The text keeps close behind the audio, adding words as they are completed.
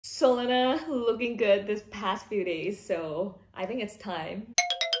Solana looking good this past few days, so I think it's time.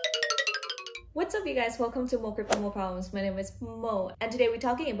 What's up you guys, welcome to More Crypto More Problems. My name is Mo and today we're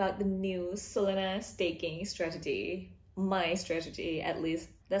talking about the new Solana staking strategy. My strategy, at least.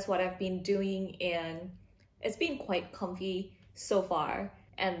 That's what I've been doing and it's been quite comfy so far,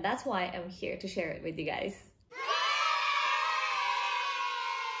 and that's why I'm here to share it with you guys.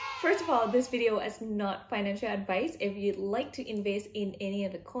 First of all, this video is not financial advice. If you'd like to invest in any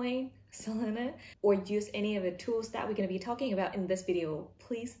of the coin, Solana, or use any of the tools that we're going to be talking about in this video,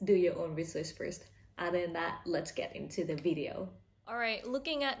 please do your own research first. Other than that, let's get into the video. Alright,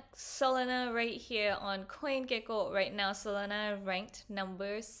 looking at Solana right here on CoinGecko, right now Solana ranked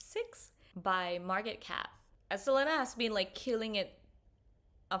number 6 by market cap. As Solana has been like killing it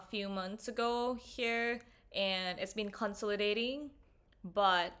a few months ago here and it's been consolidating.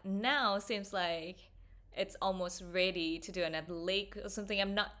 But now seems like it's almost ready to do another lake or something.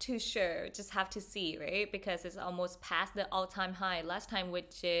 I'm not too sure. Just have to see, right? Because it's almost past the all-time high last time,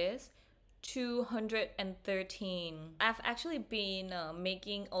 which is 213. I've actually been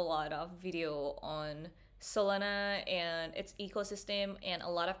making a lot of video on Solana and its ecosystem and a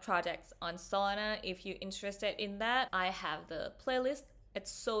lot of projects on Solana. If you're interested in that, I have the playlist. It's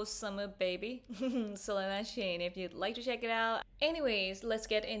so summer, baby. Solana chain, if you'd like to check it out. Anyways, let's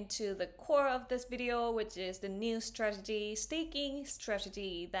get into the core of this video, which is the new strategy, staking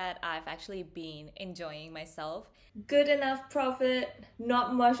strategy that I've actually been enjoying myself. Good enough profit,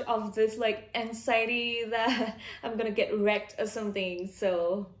 not much of this like anxiety that I'm gonna get wrecked or something,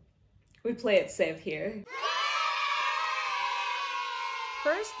 so we play it safe here.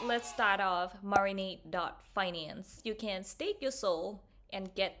 First, let's start off Marinade.finance. You can stake your soul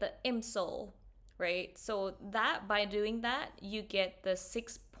and get the MSOL, right? So that by doing that, you get the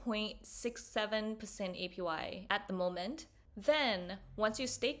 6.67% APY at the moment. Then once you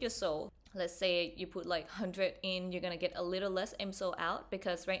stake your soul, let's say you put like 100 in, you're gonna get a little less MSOL out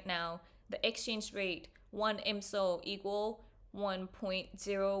because right now the exchange rate, 1 MSOL equal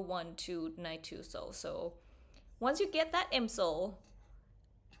 1.01292 SOL. So once you get that MSOL,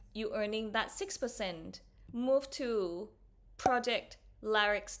 you earning that 6%, move to project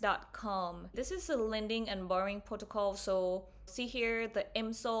Larix.com. This is a lending and borrowing protocol. So see here the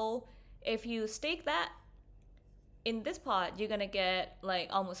MSOL. If you stake that in this pot, you're gonna get like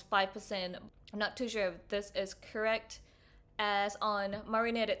almost 5%. I'm not too sure if this is correct. As on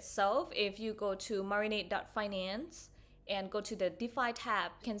Marinade itself, if you go to marinade.finance and go to the DeFi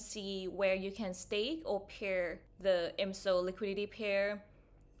tab, you can see where you can stake or pair the MSOL liquidity pair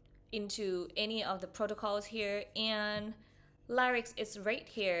into any of the protocols here, and Larix is right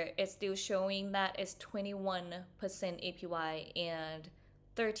here. It's still showing that it's 21% APY and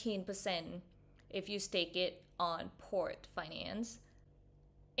 13% if you stake it on Port Finance.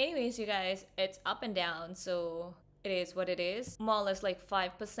 Anyways, you guys, it's up and down, so it is what it is. More or less like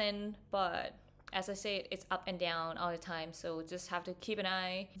 5%, but as I say, it's up and down all the time, so just have to keep an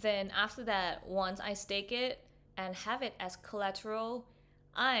eye. Then after that, once I stake it and have it as collateral,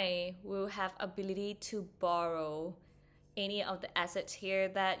 I will have ability to borrow any of the assets here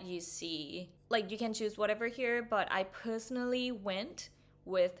that you see. Like you can choose whatever here, but I personally went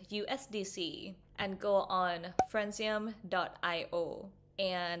with USDC and go on Francium.io.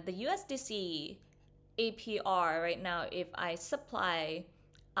 And the USDC APR right now, if I supply,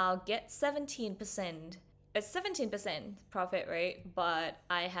 I'll get 17%. It's 17% profit, right? But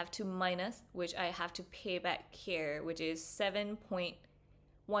I have to minus, which I have to pay back here, which is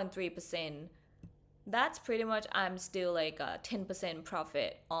 7.13%. That's pretty much, I'm still like a 10%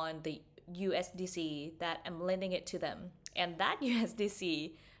 profit on the USDC that I'm lending it to them. And that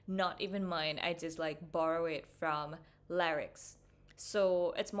USDC, not even mine, I just like borrow it from Larix.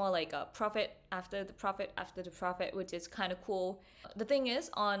 So it's more like a profit after the profit after the profit, which is kind of cool. The thing is,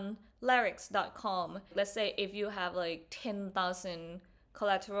 on Larix.com, let's say if you have like 10,000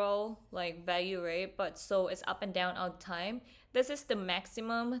 collateral like value, right? But so it's up and down all the time. This is the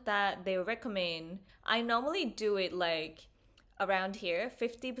maximum that they recommend. I normally do it like around here,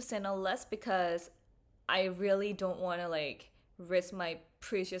 50% or less, because I really don't want to like risk my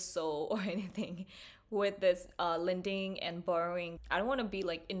precious soul or anything with this lending and borrowing. I don't want to be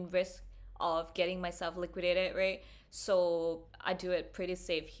like in risk of getting myself liquidated, right? So I do it pretty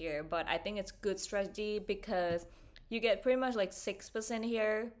safe here, but I think it's good strategy because you get pretty much like 6%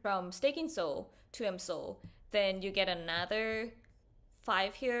 here from staking soul to MSOL. Then you get another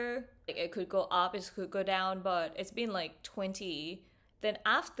 5 here. Like it could go up, it could go down, but it's been like 20. Then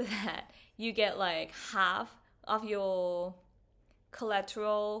after that, you get like half of your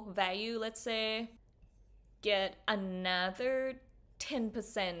collateral value, let's say. Get another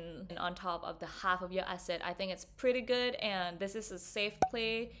 10% on top of the half of your asset. I think it's pretty good, and this is a safe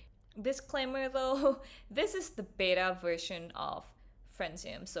play. Disclaimer though, this is the beta version of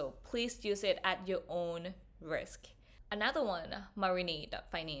Francium, so please use it at your own risk. Another one,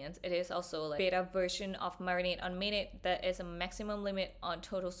 Marinade.finance. It is also like beta version of Marinade on mainnet. There is a maximum limit on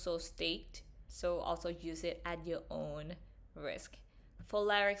total SOL staked, so also use it at your own risk. For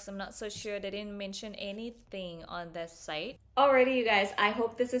Larix, I'm not so sure. They didn't mention anything on their site. Alrighty, you guys, I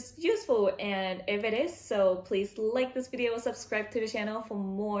hope this is useful, and if it is, so please like this video, subscribe to the channel for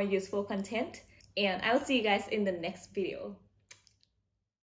more useful content, and I'll see you guys in the next video.